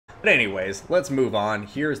But anyways, let's move on.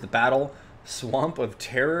 Here's the battle. Swamp of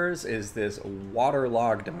Terrors is this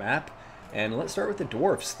waterlogged map. And let's start with the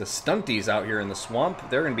Dwarfs. The stunties out here in the swamp,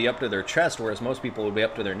 they're going to be up to their chest, whereas most people will be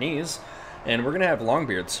up to their knees. And we're going to have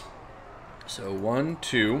longbeards. So 1,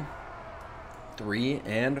 2, 3,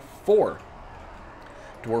 and 4.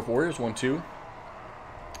 Dwarf warriors, 1, 2,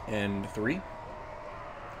 and 3.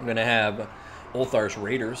 We're going to have Ulthar's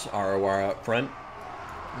Raiders, ROR up front,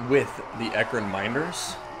 with the Ekron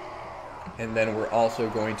Minders. And then we're also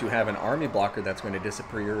going to have an army blocker that's going to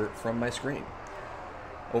disappear from my screen.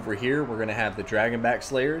 Over here, we're going to have the Dragonback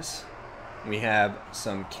Slayers. We have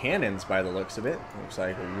some cannons by the looks of it. Looks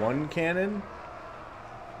like one cannon.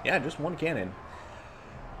 Yeah, just one cannon.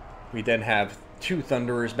 We then have 2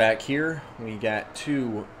 Thunderers back here. We got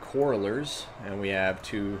 2 Quarrelers, and we have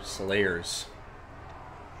 2 Slayers.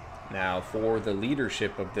 Now, for the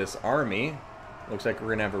leadership of this army, looks like we're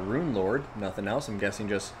going to have a Rune Lord. Nothing else. I'm guessing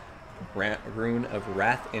just Rune of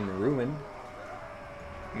Wrath and Ruin.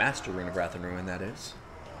 Master Rune of Wrath and Ruin, that is.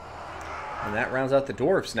 And that rounds out the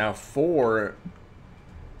Dwarfs. Now, for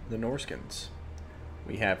the Norscans,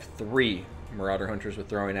 we have 3 Marauder Hunters with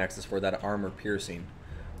throwing axes for that armor piercing.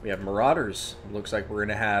 We have Marauders. Looks like we're going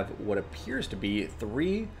to have what appears to be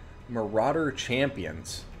 3 Marauder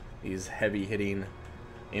Champions. These heavy-hitting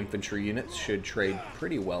infantry units should trade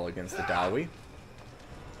pretty well against the Dawi.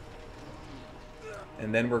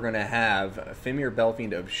 And then we're going to have Fimir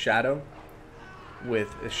Belfiend of Shadow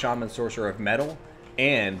with a Shaman Sorcerer of Metal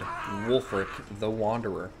and Wulfric the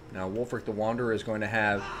Wanderer. Now, Wulfric the Wanderer is going to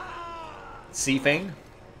have Seafang.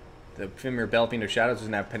 The Fimir Belfiend of Shadows is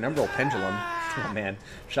going to have Penumbral Pendulum. Oh, man.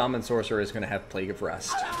 Shaman Sorcerer is going to have Plague of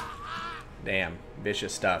Rust. Damn.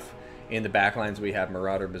 Vicious stuff. In the backlines, we have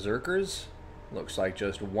Marauder Berserkers. Looks like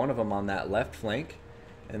just one of them on that left flank.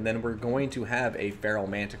 And then we're going to have a Feral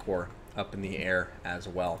Manticore up in the air as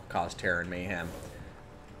well. Cause terror and mayhem.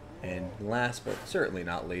 And last but certainly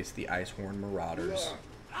not least, the Icehorn Marauders.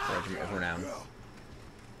 Regiment of Renown.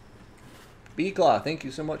 Beeclaw, thank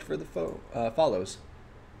you so much for the follows.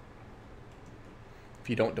 If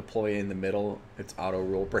you don't deploy in the middle, it's auto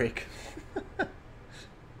rule break.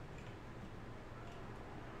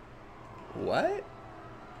 What?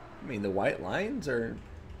 I mean, the white lines are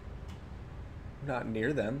not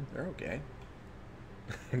near them. They're okay.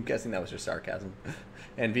 I'm guessing that was just sarcasm.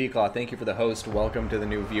 And Beeclaw, thank you for the host. Welcome to the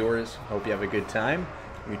new viewers. Hope you have a good time.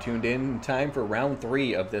 We tuned in time for round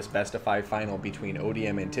 3 of this best of 5 final between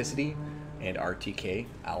ODM Enticity and RTK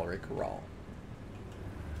Alrik Rawl.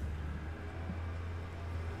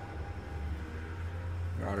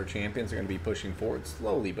 Marauder Champions are going to be pushing forward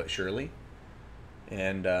slowly but surely.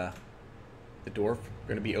 And the Dwarf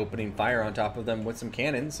going to be opening fire on top of them with some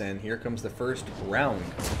cannons. And here comes the first round.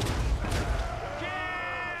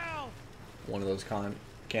 One of those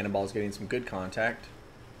cannonballs getting some good contact.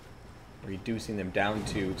 Reducing them down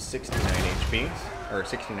to 69 HP, or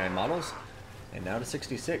 69 models. And now to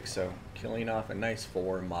 66, so killing off a nice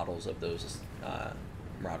 4 models of those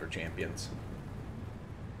Marauder Champions.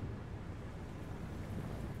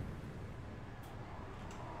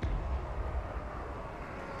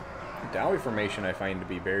 Dawi formation I find to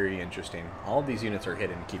be very interesting. All of these units are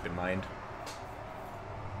hidden, keep in mind.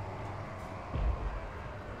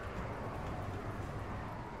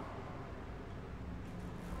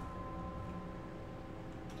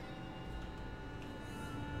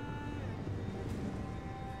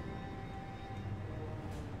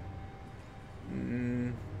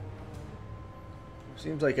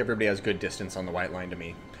 Seems like everybody has good distance on the white line to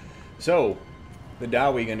me. So, the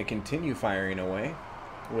Dawi going to continue firing away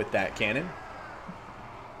with that cannon.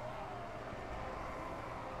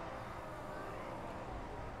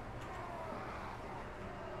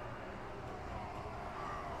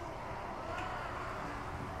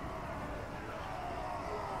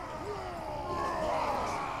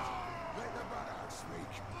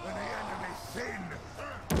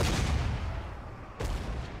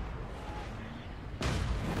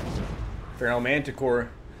 Feral Manticore,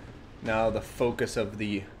 now the focus of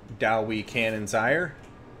the Dawi cannon's ire.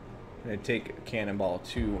 Going to take a cannonball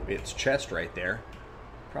to its chest right there.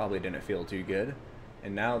 Probably didn't feel too good.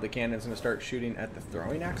 And now the cannon's going to start shooting at the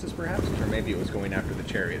throwing axis perhaps? Or maybe it was going after the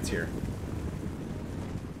chariots here.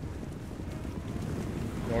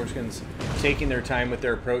 Norscans taking their time with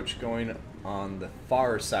their approach, going on the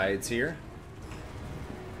far sides here.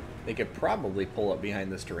 They could probably pull up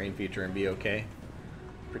behind this terrain feature and be okay.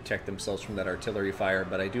 Protect themselves from that artillery fire,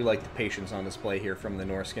 but I do like the patience on display here from the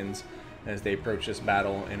Norscans as they approach this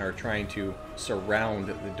battle and are trying to surround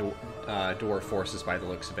the dwarf forces by the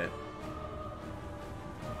looks of it.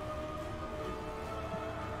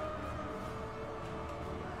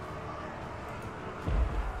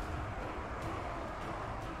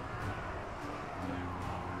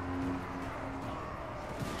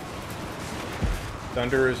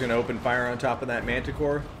 Thunder is going to open fire on top of that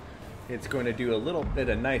Manticore. It's going to do a little bit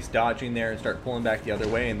of nice dodging there and start pulling back the other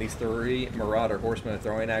way. And these 3 Marauder Horsemen with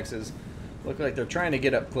throwing axes look like they're trying to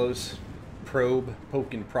get up close, probe,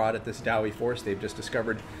 poke and prod at this Dowie force. They've just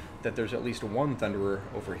discovered that there's at least 1 Thunderer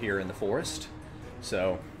over here in the forest.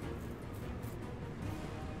 So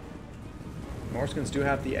Norskins do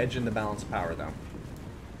have the edge in the balance of power, though.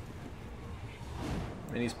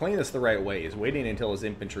 And he's playing this the right way. He's waiting until his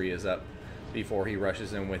infantry is up before he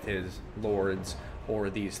rushes in with his lords or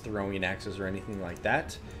these throwing axes or anything like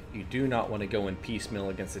that. You do not want to go in piecemeal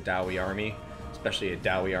against a Dowie army, especially a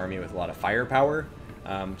Dowie army with a lot of firepower.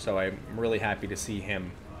 So I'm really happy to see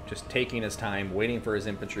him just taking his time, waiting for his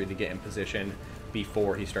infantry to get in position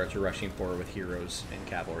before he starts rushing forward with heroes and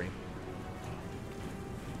cavalry.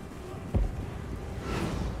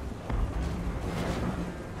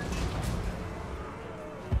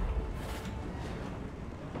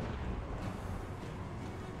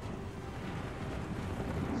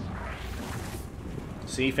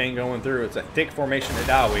 Seafang going through. It's a thick formation of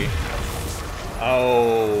Dowie.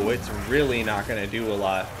 Oh, it's really not going to do a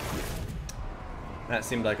lot. That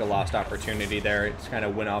seemed like a lost opportunity there. It just kind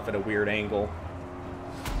of went off at a weird angle.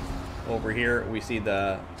 Over here, we see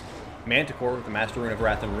the Manticore with the Master Rune of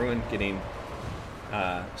Wrath and Ruin getting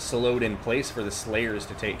slowed in place for the Slayers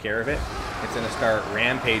to take care of it. It's going to start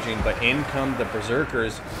rampaging, but in come the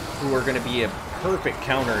Berserkers, who are going to be a perfect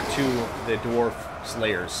counter to the Dwarf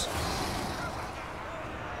Slayers.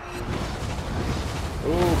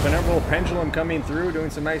 Ooh, Penumbral Pendulum coming through, doing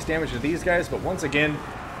some nice damage to these guys, but once again,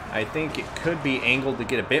 I think it could be angled to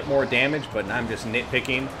get a bit more damage, but I'm just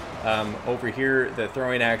nitpicking. Over here, the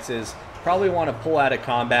throwing axes probably want to pull out of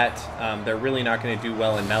combat. They're really not going to do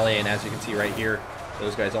well in melee, and as you can see right here,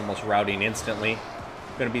 those guys almost routing instantly.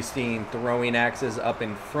 Going to be seeing throwing axes up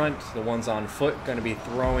in front. The ones on foot going to be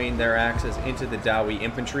throwing their axes into the Dowie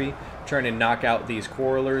infantry, trying to knock out these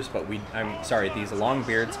Quarrelers, but these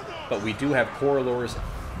Longbeards, but we do have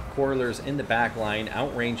Quarrelers in the back line,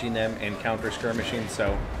 outranging them and counter-skirmishing,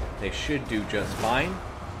 so they should do just fine.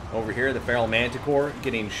 Over here, the Feral Manticore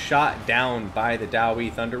getting shot down by the Dowie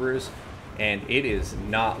Thunderers, and it is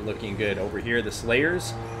not looking good. Over here, the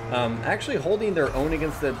Slayers actually holding their own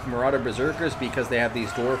against the Marauder Berserkers because they have these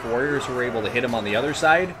Dwarf Warriors who are able to hit them on the other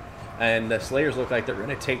side, and the Slayers look like they're going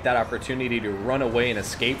to take that opportunity to run away and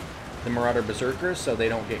escape the Marauder Berserkers so they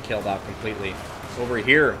don't get killed off completely. Over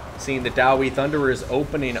here, seeing the Dowie Thunderers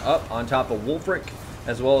opening up on top of Wulfric,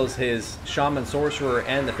 as well as his Shaman Sorcerer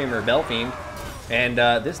and the Femur Belfiend. And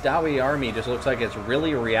this Dowie army just looks like it's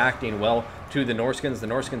really reacting well to the Norskins. The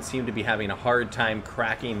Norskins seem to be having a hard time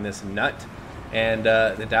cracking this nut. And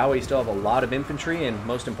the Dowie still have a lot of infantry and,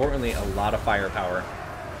 most importantly, a lot of firepower.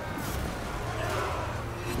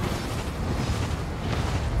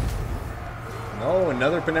 Oh,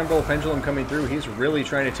 another Penumbral Pendulum coming through. He's really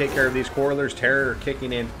trying to take care of these Quarrelers. Terror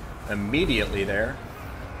kicking in immediately there.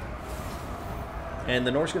 And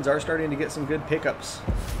the Norskins are starting to get some good pickups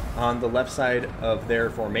on the left side of their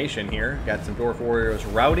formation here. Got some Dwarf Warriors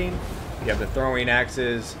routing. You have the throwing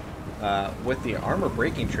axes with the armor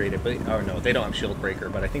breaking trait. Oh no, they don't have shield breaker,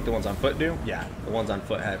 but I think the ones on foot do. Yeah, the ones on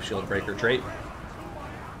foot have shield breaker trait.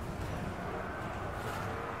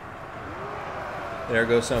 There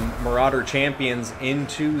go some Marauder champions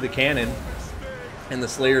into the cannon, and the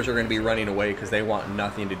Slayers are going to be running away because they want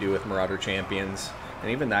nothing to do with Marauder champions. And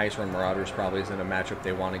even the Ice-Run Marauders probably isn't a matchup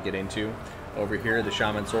they want to get into. Over here, the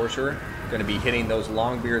Shaman Sorcerer going to be hitting those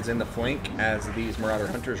Longbeards in the flank as these Marauder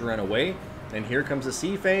Hunters run away. And here comes a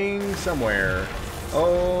Seafang somewhere.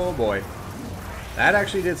 Oh boy. That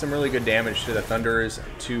actually did some really good damage to the Thunderers,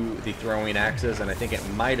 to the throwing axes, and I think it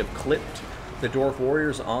might have clipped the Dwarf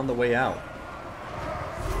Warriors on the way out.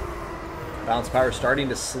 Balance power starting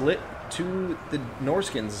to slip to the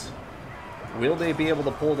Norskins. Will they be able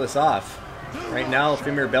to pull this off? Right now,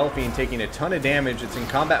 Femur Belfiend taking a ton of damage. It's in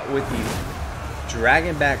combat with the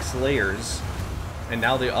Dragonback Slayers. And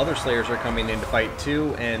now the other Slayers are coming in to fight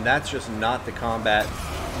too. And that's just not the combat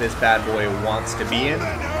this bad boy wants to be in.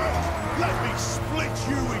 Let me split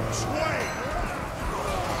you in twain!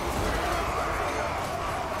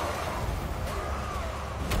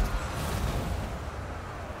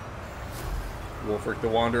 Wulfric the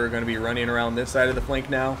Wanderer going to be running around this side of the flank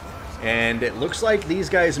now. And it looks like these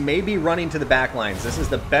guys may be running to the back lines. This is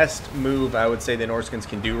the best move I would say the Norskins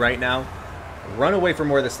can do right now. Run away from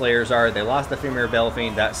where the Slayers are. They lost the Femur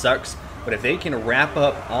Belfiend. That sucks. But if they can wrap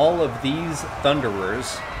up all of these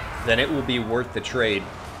Thunderers, then it will be worth the trade.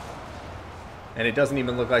 And it doesn't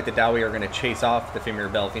even look like the Dowie are going to chase off the Femur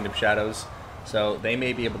Belfiend of Shadows. So they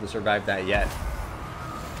may be able to survive that yet.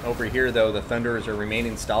 Over here, though, the Thunderers are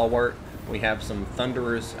remaining stalwart. We have some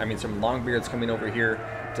Thunderers, some Longbeards coming over here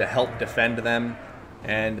to help defend them.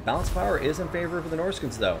 And the balance of power is in favor of the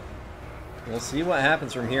Norscans, though. We'll see what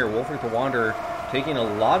happens from here. Wolfric the Wanderer taking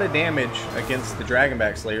a lot of damage against the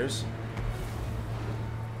Dragonback Slayers.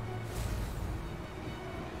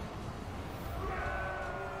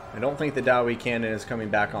 I don't think the Dowie cannon is coming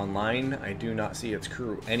back online. I do not see its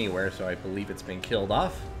crew anywhere, so I believe it's been killed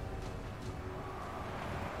off.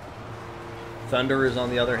 Thunderers, on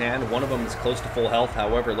the other hand, one of them is close to full health.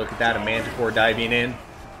 However, look at that, a Manticore diving in,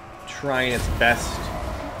 trying its best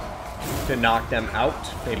to knock them out,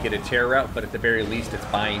 maybe get a terror out, but at the very least it's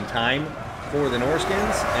buying time for the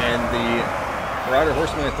Norscans. And the Marauder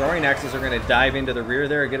Horsemen and Throwing Axes are going to dive into the rear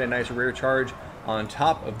there, get a nice rear charge on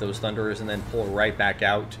top of those Thunderers, and then pull right back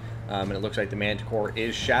out. And it looks like the Manticore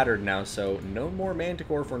is shattered now, so no more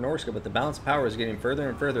Manticore for Norsca, but the balance of power is getting further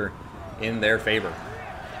and further in their favor.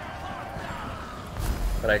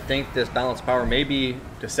 But I think this balance of power may be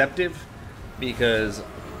deceptive, because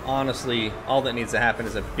honestly, all that needs to happen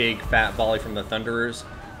is a big fat volley from the Thunderers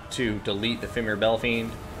to delete the Fimir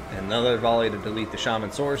Belfiend, and another volley to delete the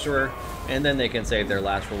Shaman Sorcerer, and then they can save their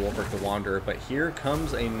last for Wolfric the Wanderer. But here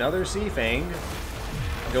comes another Sea Fang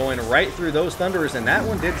going right through those Thunderers, and that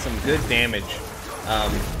one did some good damage. I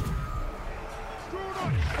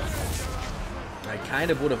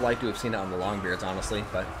kind of would have liked to have seen it on the Longbeards, honestly,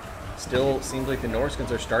 but still seems like the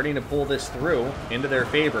Norscans are starting to pull this through into their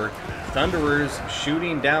favor. Thunderers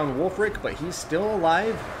shooting down Wolfric, but he's still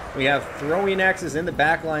alive. We have throwing axes in the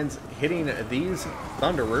backlines hitting these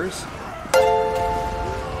Thunderers.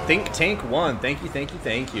 Think Tank won. Thank you, thank you,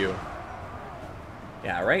 thank you.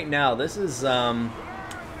 Yeah, right now this is, I'm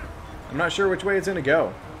not sure which way it's going to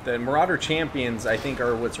go. The Marauder Champions, I think,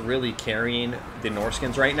 are what's really carrying the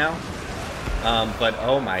Norscans right now. But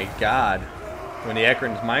oh my god, when the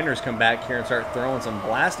Ekron's Miners come back here and start throwing some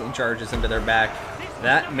blasting charges into their back,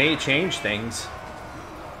 that may change things.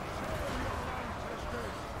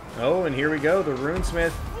 Oh, and here we go, the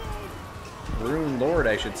Runesmith, Rune Lord,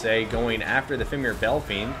 I should say, going after the Fimir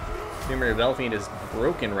Belfiend. Fimir Belfiend is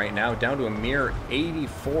broken right now, down to a mere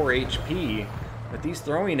 84 HP. But these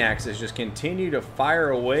throwing axes just continue to fire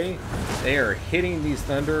away. They are hitting these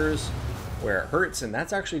Thunderers where it hurts, and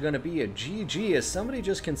that's actually going to be a GG as somebody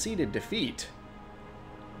just conceded defeat.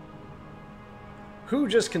 Who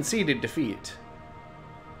just conceded defeat?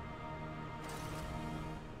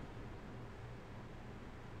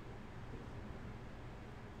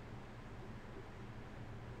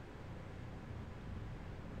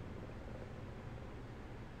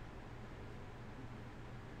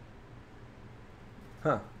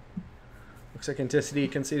 Huh. Looks like Enticity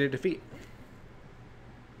conceded defeat.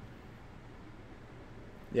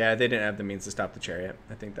 Yeah, they didn't have the means to stop the chariot.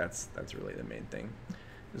 I think that's really the main thing.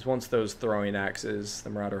 Is once those throwing axes, the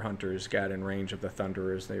Marauder Hunters, got in range of the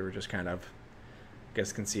Thunderers, they were just kind of, I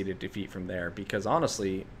guess, conceded defeat from there. Because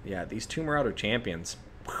honestly, yeah, these two Marauder Champions,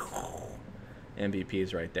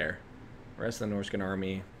 MVPs right there. The rest of the Norscan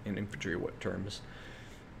army, in infantry terms,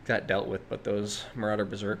 got dealt with, but those Marauder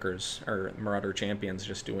Berserkers, or Marauder Champions,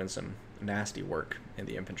 just doing some nasty work in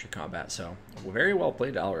the infantry combat. So very well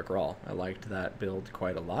played, Alrik Rawl. I liked that build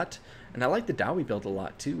quite a lot, and I liked the Dowie build a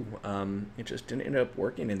lot too. It just didn't end up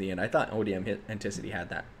working in the end. I thought ODM Enticity had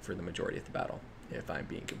that for the majority of the battle, if I'm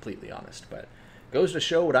being completely honest, but goes to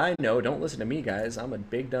show what I know. Don't listen to me, guys. I'm a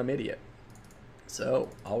big dumb idiot. So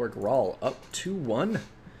Alrik Rawl up 2-1.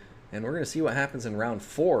 And we're going to see what happens in round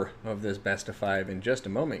 4 of this best of 5 in just a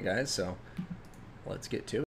moment, guys. So let's get to it.